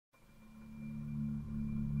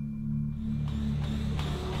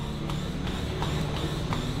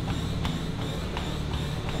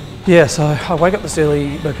Yeah, so I wake up this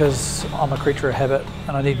early because I'm a creature of habit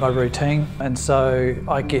and I need my routine, and so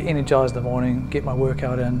I get energised in the morning, get my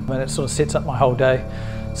workout in, and it sort of sets up my whole day.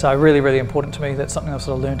 So really important to me. That's something I've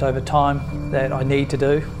sort of learnt over time that I need to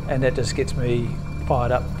do, and that just gets me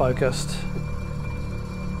fired up, focused.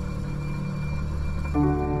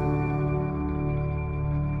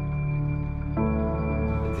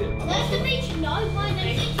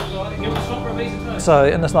 So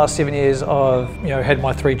in this last 7 years, I've had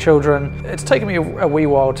my 3 children. It's taken me a wee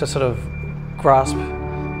while to sort of grasp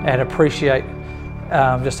and appreciate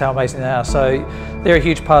just how amazing they are. So they're a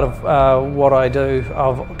huge part of what I do.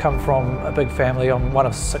 I've come from a big family. I'm one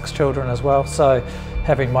of 6 children as well. So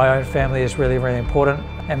having my own family is really important,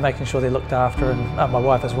 and making sure they're looked after, and my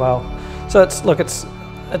wife as well. So it's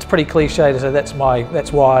pretty cliche to say that's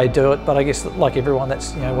why I do it, but I guess like everyone,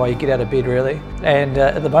 that's why you get out of bed really. And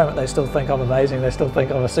at the moment they still think I'm amazing, they still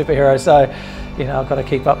think I'm a superhero, so I've got to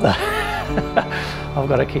keep up the I've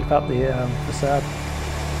got to keep up the facade.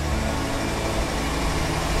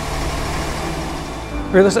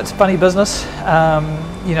 Really, it's funny business.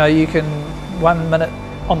 You can 1 minute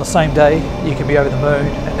on the same day you can be over the moon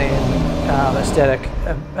and then ecstatic,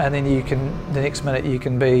 and then the next minute you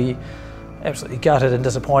can be absolutely gutted and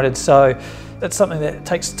disappointed. So it's something that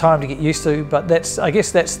takes time to get used to, but I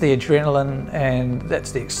guess that's the adrenaline and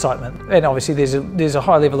that's the excitement. And obviously there's a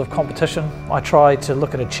high level of competition. I try to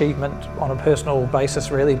look at achievement on a personal basis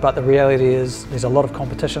really, but the reality is there's a lot of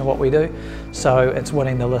competition in what we do. So it's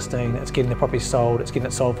winning the listing, it's getting the property sold, it's getting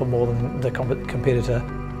it sold for more than the competitor.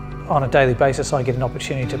 On a daily basis I get an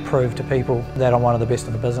opportunity to prove to people that I'm one of the best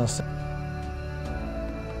in the business.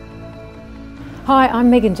 Hi, I'm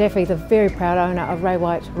Megan Jaffe, the very proud owner of Ray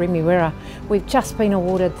White Remuera. We've just been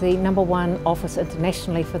awarded the #1 office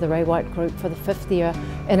internationally for the Ray White Group for the 5th year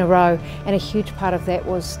in a row, and a huge part of that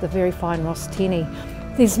was the very fine Ross Tierney.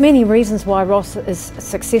 There's many reasons why Ross is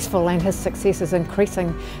successful and his success is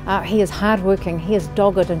increasing. He is hardworking, he is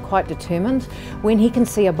dogged and quite determined. When he can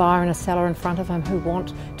see a buyer and a seller in front of him who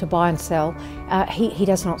want to buy and sell, he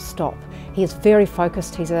does not stop. He is very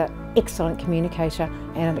focused, he's an excellent communicator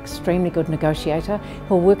and an extremely good negotiator.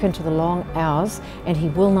 He'll work into the long hours and he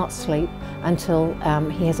will not sleep until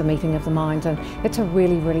he has a meeting of the minds, and that's a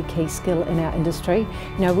really key skill in our industry.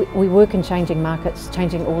 We work in changing markets,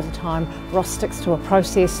 changing all the time. Ross sticks to a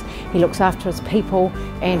process, he looks after his people,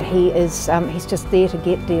 and he's just there to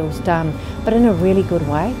get deals done, but in a really good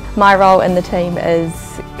way. My role in the team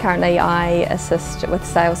is currently I assist with the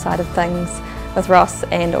sales side of things with Ross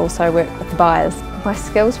and also work with the buyers. My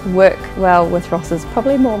skills work well with Ross's,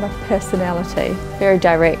 probably more my personality. Very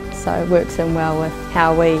direct, so it works in well with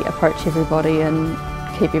how we approach everybody and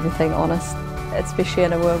keep everything honest. Especially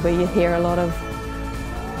in a world where you hear a lot of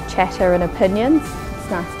chatter and opinions, it's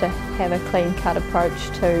nice to have a clean-cut approach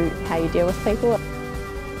to how you deal with people.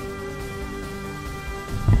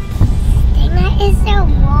 Stinger is a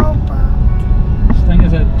robot.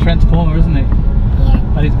 Stinger's a transformer, isn't he? Yeah.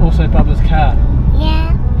 But he's also Bubba's car. Yeah.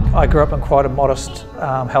 I grew up in quite a modest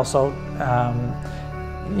household,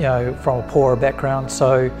 from a poorer background,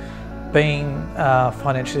 so being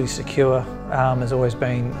financially secure has always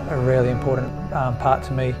been a really important part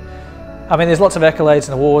to me. I mean, there's lots of accolades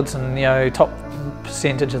and awards and top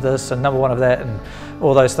percentage of this and #1 of that and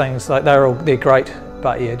all those things, like they're great,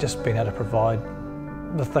 but yeah, just being able to provide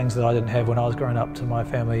the things that I didn't have when I was growing up to my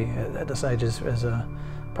family at this age is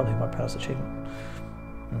probably my proudest achievement.